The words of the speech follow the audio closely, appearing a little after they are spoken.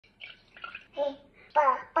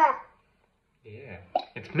Yeah,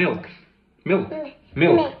 it's milk. Milk.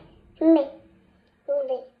 Milk.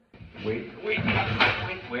 Wait.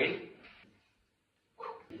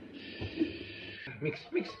 Mix.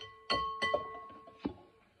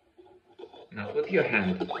 Not with your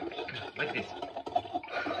hand. Like this.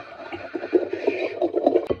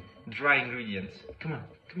 Dry ingredients. Come on.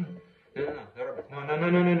 No, Robert.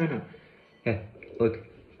 No. Yeah, look.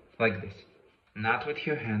 Like this. Not with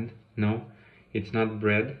your hand. No. It's not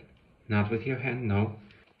bread. Not with your hand. No.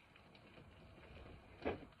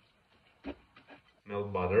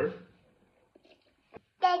 Milk butter.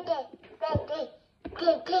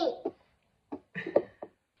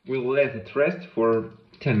 We'll let it rest for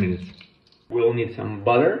 10 minutes. We'll need some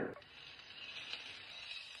butter.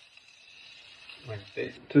 Like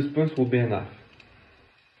this. 2 spoons will be enough.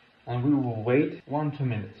 And we will wait 1-2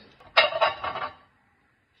 minutes.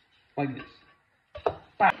 Like this.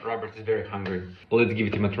 Robert is very hungry. Let's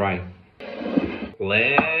give him a try.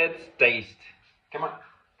 Let's taste. Come on.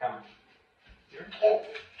 Here.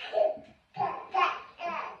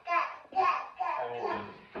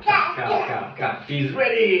 Come. He's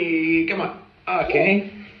ready. Come on.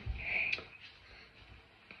 Okay.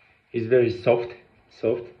 He's very soft.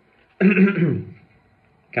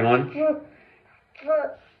 Come on.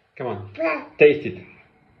 Come on. Taste it.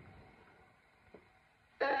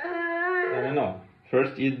 No.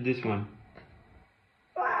 First eat this one.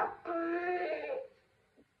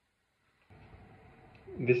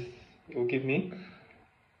 This will give me.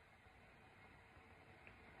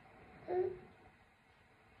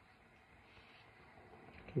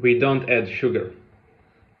 We don't add sugar.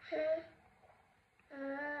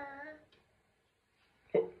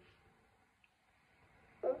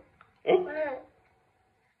 Oh.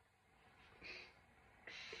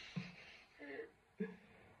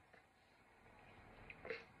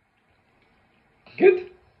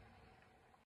 Good.